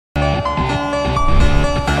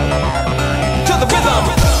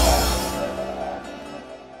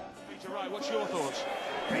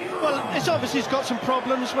It's obvious he's got some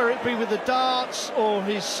problems, whether it be with the darts or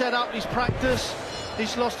his setup, his practice.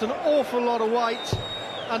 He's lost an awful lot of weight,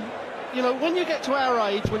 and you know, when you get to our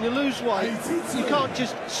age, when you lose weight, you can't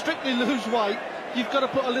just strictly lose weight. You've got to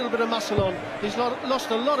put a little bit of muscle on. He's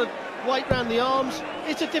lost a lot of weight around the arms.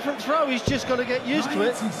 It's a different throw. He's just got to get used to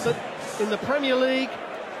it. But in the Premier League,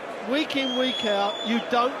 week in, week out, you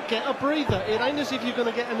don't get a breather. It ain't as if you're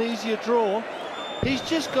going to get an easier draw. He's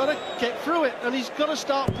just got to get through it, and he's got to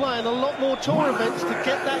start playing a lot more tour events to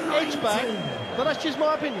get that edge back. But that's just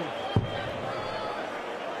my opinion.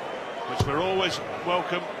 Which we're always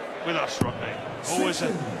welcome with us, Rodney. Always a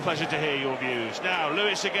pleasure to hear your views. Now,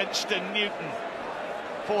 Lewis against Newton.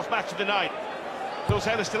 Fourth match of the night. Phil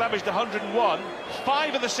Taylor still averaged 101.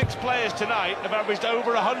 5 of the 6 players tonight have averaged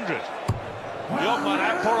over 100. The odd man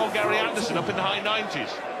out, poor old Gary Anderson, up in the high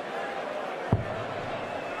 90s.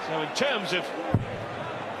 So in terms of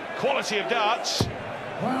quality of darts,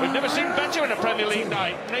 we've never seen better in a Premier League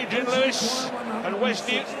night. Adrian Lewis and Wes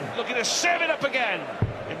Newton looking to serve it up again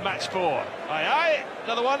in match 4. Aye, aye,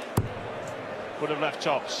 another one. Would have left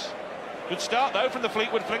tops. Good start, though, from the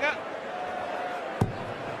Fleetwood flinger.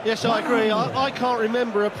 Yes, I agree. I can't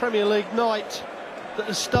remember a Premier League night that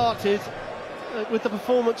has started with the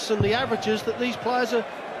performance and the averages that these players are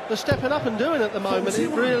stepping up and doing at the moment. It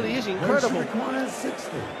really is incredible.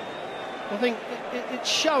 I think it's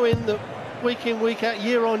showing that week in, week out,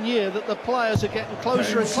 year on year, that the players are getting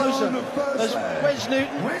closer and closer. As Wes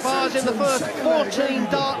Newton fires in the first 14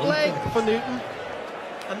 dart leg for Newton,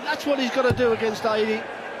 and that's what he's got to do against 80.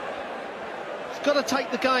 He's got to take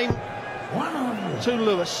the game to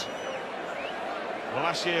Lewis. Well,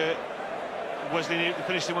 last year Wesley Newton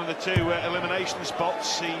finished in one of the 2 elimination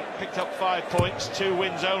spots. He picked up 5 points, 2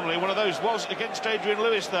 wins only. One of those was against Adrian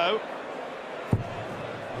Lewis, though.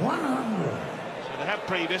 100. So they have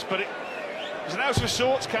previous, but it was an out of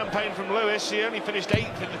sorts campaign from Lewis. He only finished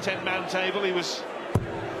 8th in the 10-man table. He was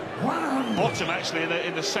bottom, actually,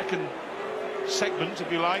 in the second segment, if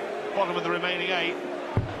you like, bottom of the remaining 8.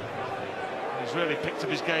 He's really picked up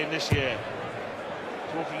his game this year.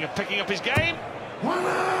 Talking of picking up his game.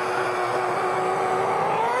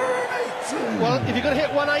 Well, if you're going to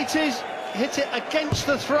hit 180s, hit it against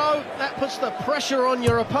the throw. That puts the pressure on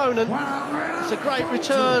your opponent. It's a great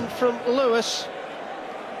return from Lewis.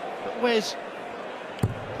 But Wes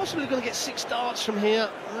possibly going to get 6 darts from here.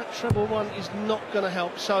 That treble one is not going to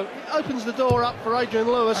help. So it opens the door up for Adrian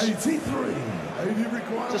Lewis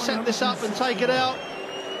to set this up and take it out.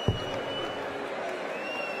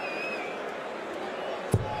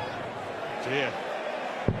 Dear.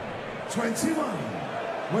 21.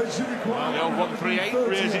 Well, the old 138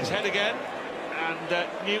 rears its head again, and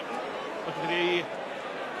Newton looking at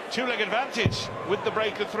the 2-leg advantage with the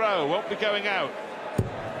breaker throw. Won't be going out.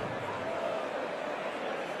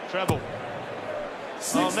 Treble.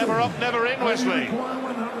 Oh, never up, never in, Wesley.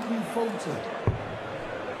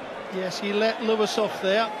 Yes, he let Lewis off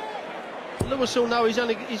there. Lewis will know he's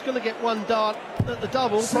going to get 1 dart at the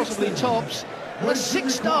double, possibly tops. And that's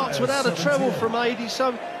 6 darts without a treble from 80,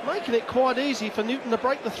 so making it quite easy for Newton to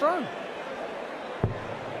break the throw.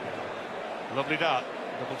 Lovely dart.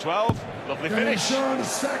 Double 12. Lovely finish.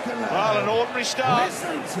 Well, an ordinary start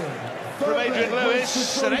from Adrian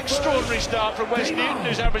Lewis. An extraordinary start from Wes Newton,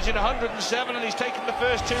 who's averaging 107, and he's taken the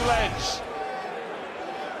first 2 legs.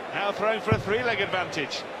 Now throwing for a 3-leg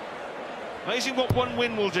advantage. Amazing what 1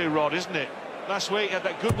 win will do, Rod, isn't it? Last week had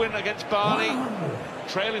that good win against Barney,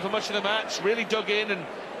 trailing for much of the match, really dug in and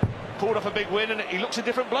pulled off a big win, and he looks a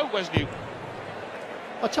different bloke, Wes Newton.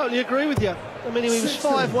 I totally agree with you. I mean, he was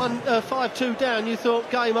 5-2 down, you thought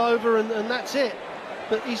game over and that's it.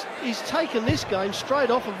 But he's taken this game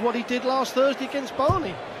straight off of what he did last Thursday against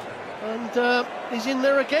Barney. And he's in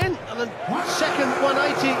there again, and the second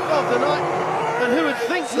 180 of the night. And who would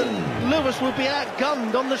think that Lewis would be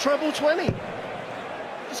outgunned on the treble 20?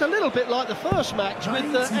 It's a little bit like the first match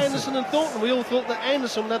with Anderson and Thornton. We all thought that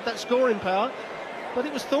Anderson had that scoring power, but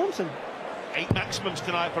it was Thornton. 8 maximums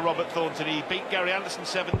tonight for Robert Thornton. He beat Gary Anderson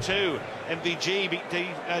 7-2. MVG beat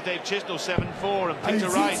Dave Chisnell 7-4, and Peter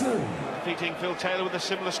Wright defeating Phil Taylor with a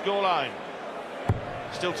similar scoreline.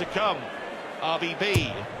 Still to come,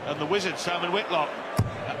 RBB and the Wizard Simon Whitlock.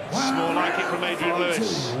 That's more like it from Adrian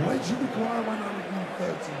Lewis.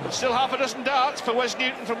 But still half a dozen darts for Wes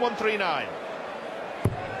Newton from 139.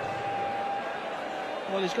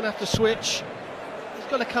 Well, he's going to have to switch. He's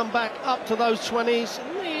got to come back up to those 20s.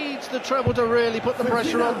 Needs the treble to really put the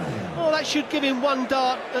pressure on. Oh, that should give him 1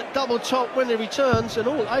 dart at double top when he returns, and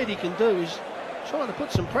all 80 can do is try to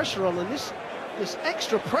put some pressure on. And this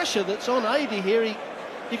extra pressure that's on 80 here,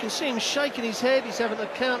 you can see him shaking his head. He's having to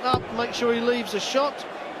count up, make sure he leaves a shot.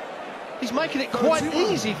 He's making it quite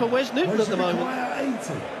easy for Wes Newton at the moment.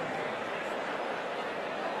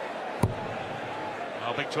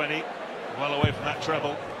 Well, big 20, well away from that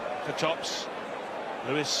treble for tops.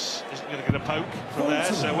 Lewis isn't going to get a poke from there,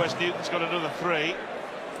 so Wes Newton's got another 3.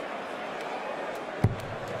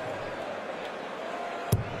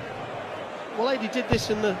 Well, Adi did this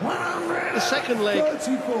in the second leg,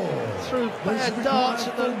 threw bad darts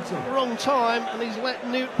at the wrong time, and he's let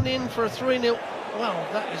Newton in for a 3-0. Well,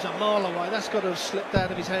 that is a mile away. That's got to have slipped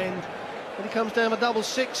out of his hand. And he comes down with double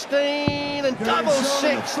 16, and double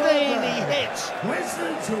 16 he hits.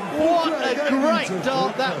 What a great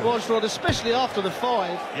dart that was, Rod, especially after the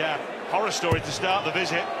 5. Yeah, horror story to start the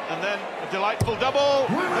visit, and then a delightful double,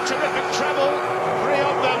 a terrific treble, 3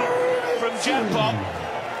 of them from Jampot.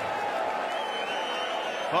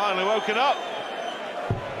 Finally woken up.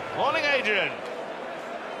 Morning, Adrian.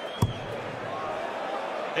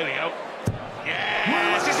 Here we go.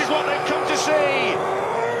 Yes, this is what they've come to see.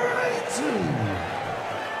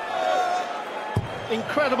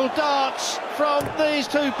 Incredible darts from these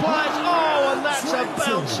two players. Oh, and that's a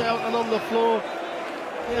bounce out and on the floor.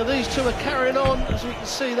 Yeah, these two are carrying on, as we can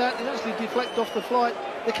see that. It actually deflected off the flight.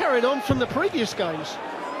 They're carrying on from the previous games.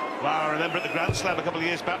 Well, I remember at the Grand Slam a couple of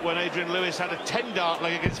years back when Adrian Lewis had a 10-dart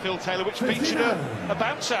leg against Phil Taylor, which featured a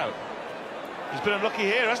bounce out. He's been unlucky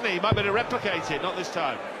here, hasn't he? He might be able to replicate it, not this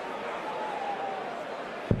time.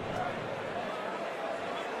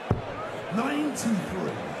 93.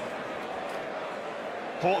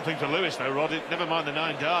 Important thing for Lewis, though, Rod, never mind the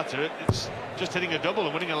 9-darter, it's just hitting a double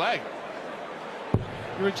and winning a leg.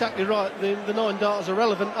 You're exactly right. The 9 darters are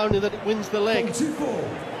relevant, only that it wins the leg. 44.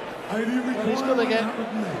 And he's going to get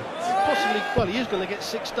possibly, well, he is going to get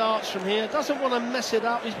 6 darts from here. Doesn't want to mess it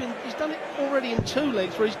up. He's done it already in 2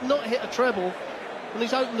 legs where he's not hit a treble, and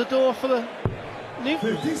he's opened the door for the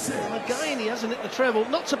Newton. 56. And again, he hasn't hit the treble.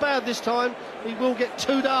 Not so bad this time. He will get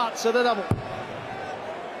 2 darts at a double.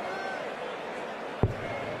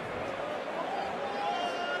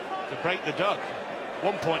 To break the duck.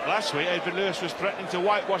 1 point last week, Adrian Lewis was threatening to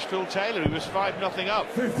whitewash Phil Taylor, who was 5-0 up.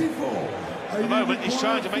 54. At the moment, he's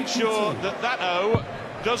trying to make sure that that O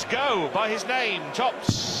does go by his name,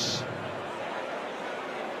 Tops.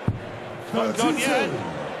 Not gone yet.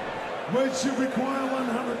 Which should require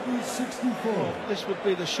 164. This would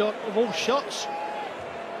be the shot of all shots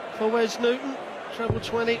for Wes Newton. Treble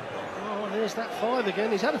 20. Oh, and there's that 5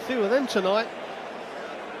 again. He's had a few of them tonight.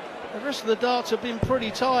 The rest of the darts have been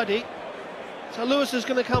pretty tidy. So Lewis is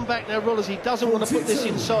going to come back now, Rollers. He doesn't want to put this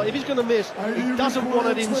inside. If he's going to miss, he doesn't want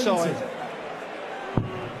it inside.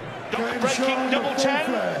 Breaking double 10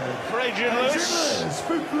 for Adrian Lewis.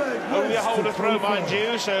 Only a holder throw, mind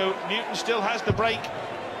you, so Newton still has the break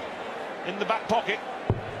in the back pocket.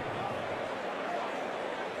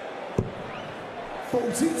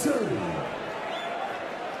 42.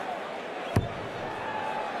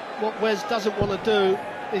 What Wes doesn't want to do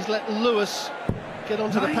is let Lewis get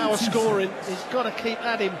onto the power scoring. He's got to keep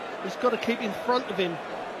at him. He's got to keep in front of him.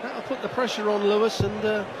 That'll put the pressure on Lewis,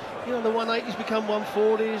 and you know, the 180s become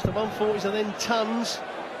 140s, the 140s are then tons.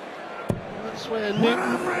 And that's where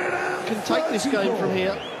Newton can take this game from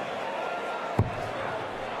here.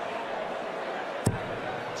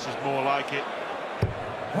 This is more like it.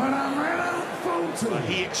 Well,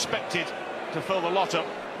 he expected to fill the lot up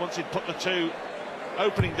once he'd put the 2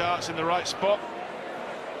 opening darts in the right spot.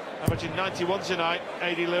 Averaging 91 tonight,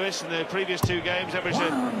 A.D. Lewis. In the previous 2 games, averaged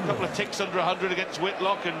a couple of ticks under 100 against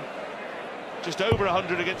Whitlock and just over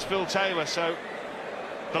 100 against Phil Taylor. So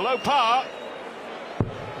below par.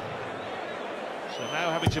 So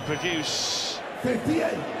now having to produce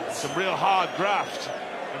 58. some real hard graft.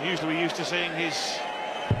 And usually we're used to seeing his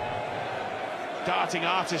darting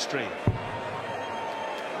artistry.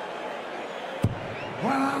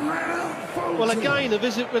 Well, again, a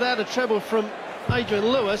visit without a treble from Adrian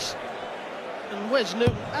Lewis, and Wes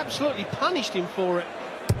Newton absolutely punished him for it.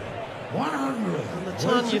 100. And the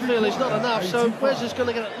ton you feel is not enough, so Wes is going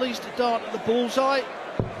to get at least a dart at the bullseye.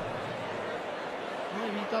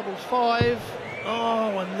 Maybe double 5.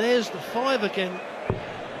 Oh, and there's the 5 again.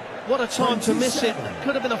 What a time to miss it. It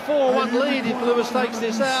could have been a 4-1 lead if Lewis takes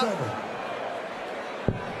this out.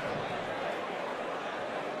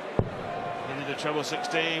 Needed a treble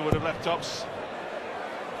 16, would have left Tops.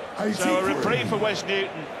 83. So a reprieve for Wes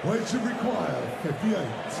Newton. Which should require 58.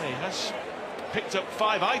 He has picked up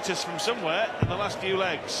 5 itis from somewhere in the last few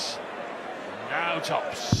legs. Now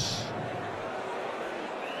Tops.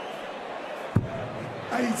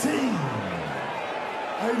 18.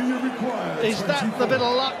 Is that the bit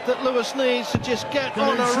of luck that Lewis needs to just get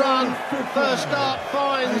on a run? First start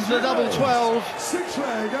finds the double 12.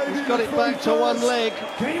 He's got it back to one leg.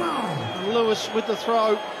 And Lewis with the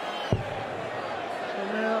throw. So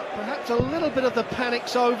now perhaps a little bit of the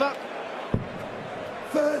panic's over.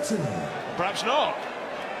 30. Perhaps not.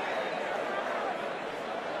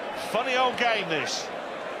 Funny old game, this.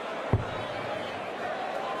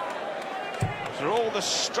 After all the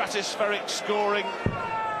stratospheric scoring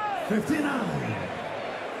 59.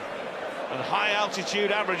 and high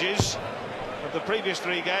altitude averages of the previous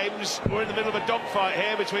three games, we're in the middle of a dogfight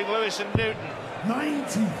here between Lewis and Newton.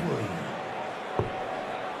 93.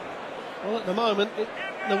 Well, at the moment,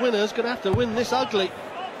 the winner's going to have to win this ugly.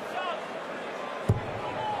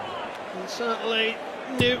 And certainly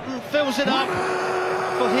Newton fills it up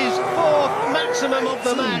for his fourth maximum of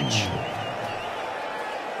the match.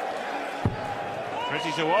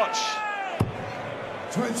 Pretty to watch.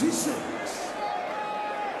 26.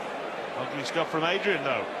 Ugly stuff from Adrian,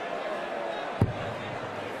 though.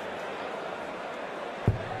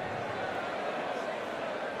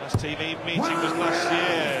 Last TV meeting was last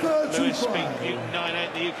year. Lewis beat Newton 9-8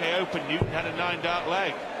 in the UK Open. Newton had a 9-dart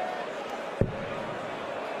leg.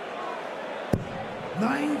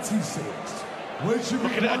 96.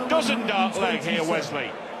 Looking at a dozen-dart leg here,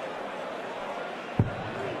 Wesley.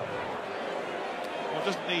 Well,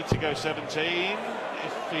 doesn't need to go 17.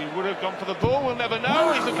 If he would have gone for the ball, we'll never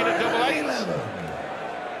know. He's looking at double 8.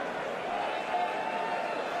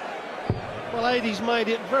 Well, Adie's made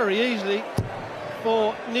it very easily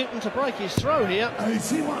for Newton to break his throw here.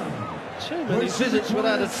 81. Too many visits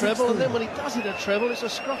without a treble, and then when he does hit a treble, it's a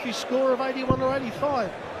scruffy score of 81 or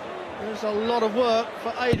 85. There's a lot of work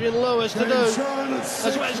for Adrian Lewis to do, as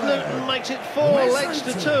Wes Newton makes it 4 legs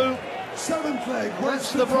to 2.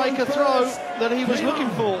 That's the breaker throw that he was looking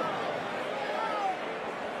for.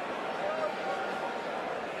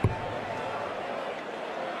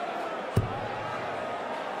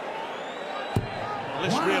 Well,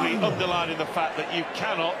 this really underlining the fact that you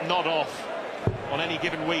cannot nod off on any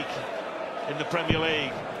given week in the Premier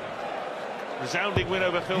League. Resounding win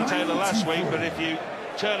over Phil Taylor last week, but if you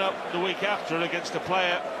turn up the week after against a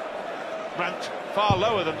player ranked far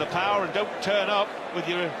lower than the power and don't turn up with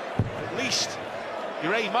your at least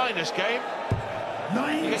your A- game,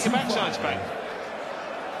 you get your backside spanked.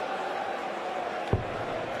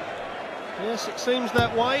 Yes, it seems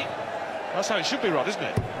that way. That's how it should be, Rod, isn't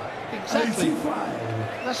it? Exactly.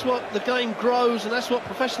 That's what the game grows, and that's what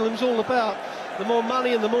professionalism's all about. The more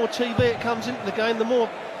money and the more TV it comes into the game, the more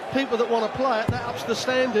people that want to play it, that ups the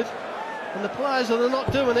standard. And the players that are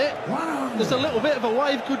not doing it, there's a little bit of a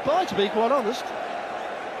wave goodbye, to be quite honest.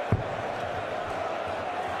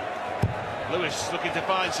 Lewis looking to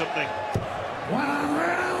find something.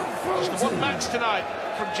 Just one match tonight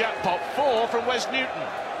from Jackpot, 4 from Wes Newton.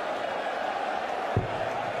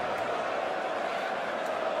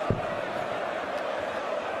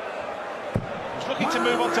 He's looking to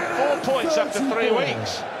move on to 4 points after 3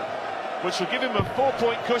 weeks, which will give him a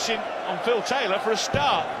 4-point cushion on Phil Taylor for a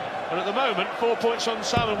start. And at the moment, 4 points on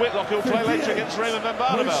Simon Whitlock, who'll play later against Raymond van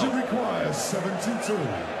Barneveld. Requires 72.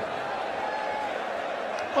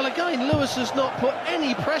 Well, again, Lewis has not put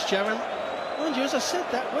any pressure, and mind you, as I said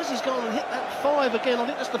that, Wes has gone and hit that 5 again. I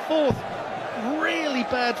think that's the 4th really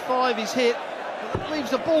bad 5 he's hit. It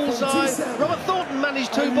leaves a bullseye. Robert Thornton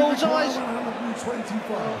managed 2 bullseyes.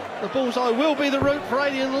 The bullseye will be the route for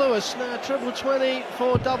Adrian Lewis. Now treble 20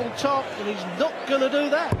 for double top, and he's not going to do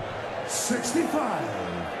that. 65.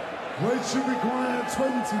 Wes should require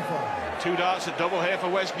 25. 2 darts at double here for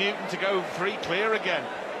Wes Newton to go 3 clear again.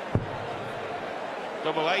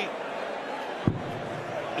 Double 8.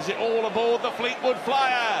 Is it all aboard the Fleetwood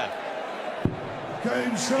Flyer?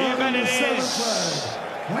 Game shot. You bet it is.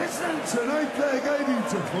 Wes Newton, 8th leg, 80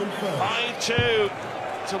 to full first.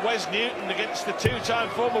 5-2 to Wes Newton against the 2-time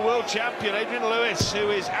former world champion Adrian Lewis, who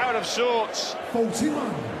is out of sorts.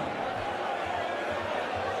 41.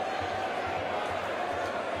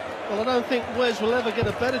 Well, I don't think Wes will ever get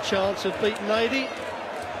a better chance of beating Adie.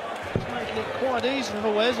 He's making it quite easy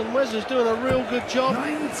for Wes, and Wes is doing a real good job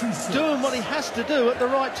 96. doing what he has to do at the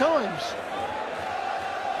right times.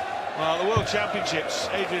 Well, the World Championships,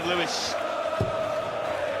 Adrian Lewis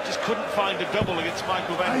just couldn't find a double against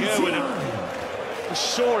Michael van Gerwen, and we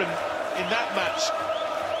saw him in that match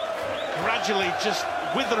gradually just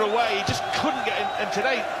wither away. He just couldn't get in, and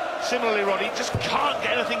today, similarly, Roddy, just can't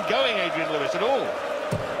get anything going, Adrian Lewis, at all.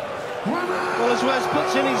 Well, as Wes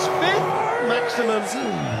puts in his 5th maximum,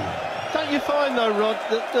 don't you find though, Rod,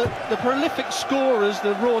 that the prolific scorers,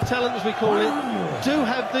 the raw talent as we call it, do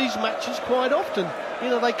have these matches quite often. You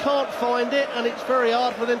know, they can't find it, and it's very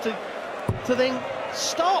hard for them to then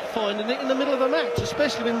start finding it in the middle of a match,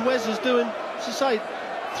 especially when Wes is doing, as I say,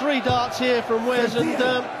 3 darts here from Wes, and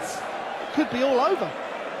could be all over.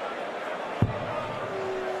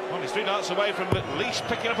 Well, he's 3 darts away from at least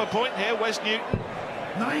picking up a point here, Wes Newton.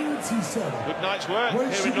 97. Good night's work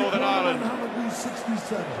here in Northern Ireland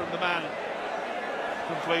 67. from the man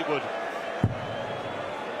from Fleetwood.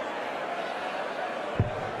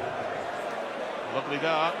 Lovely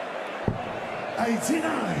dart. 89.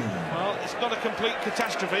 Well, it's not a complete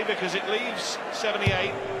catastrophe because it leaves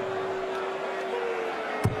 78.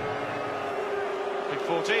 Big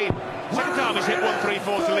 14. Second time he's hit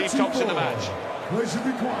 1-3-4 to leave tops in the match.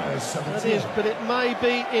 That is, but it may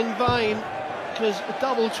be in vain, because the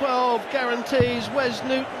double 12 guarantees Wes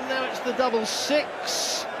Newton. Now it's the double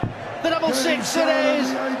 6. The double 6 it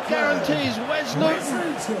is, guarantees Wes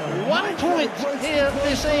Newton 1 point here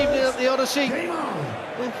this evening at the Odyssey,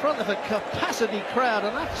 in front of a capacity crowd,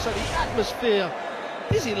 and I have to say the atmosphere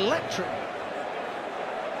is electric.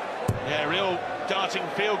 Yeah, real darting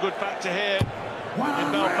feel-good factor here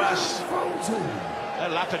in Belfast. They're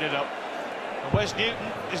lapping it up. And Wes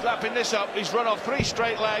Newton is lapping this up. He's run off 3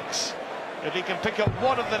 straight legs. If he can pick up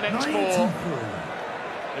one of the next 4,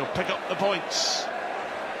 he'll pick up the points.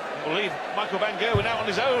 We'll leave Michael van Gerwen out on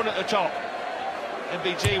his own at the top.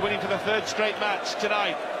 MVG winning for the 3rd straight match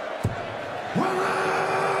tonight.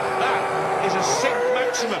 That is a 6th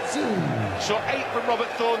maximum. We saw 8 from Robert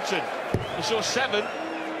Thornton. We saw 7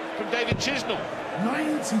 from David Chisnell.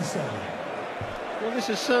 97. Well, this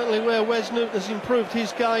is certainly where Wes Newton has improved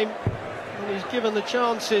his game. When he's given the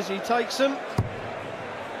chances, he takes them.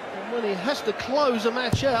 And when he has to close a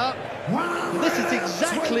match out, this is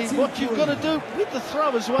exactly what you've got to do with the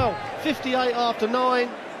throw as well. 58 after 9.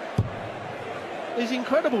 These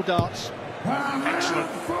incredible darts. Excellent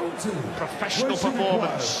professional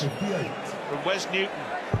performance from Wes Newton.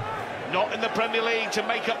 Not in the Premier League to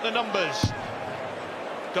make up the numbers.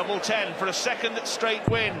 Double 10 for a 2nd straight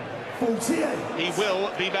win. 48. He will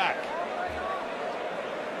be back.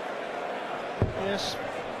 Yes,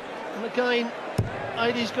 and again,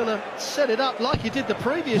 Adie's going to set it up like he did the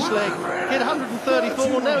previous leg. Hit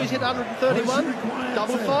 134, now he's hit 131.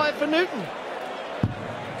 Double 5 for Newton.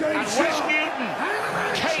 And Wes Newton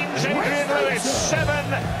canes Adrian Lewis 7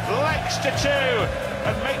 legs to 2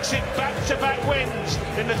 and makes it back-to-back wins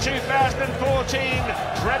in the 2014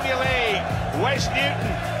 Premier League. Wes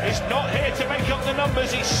Newton is not here to make up the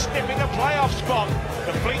numbers, he's sniffing a playoff spot.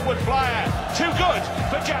 The Fleetwood Flyer, too good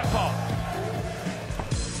for jackpot.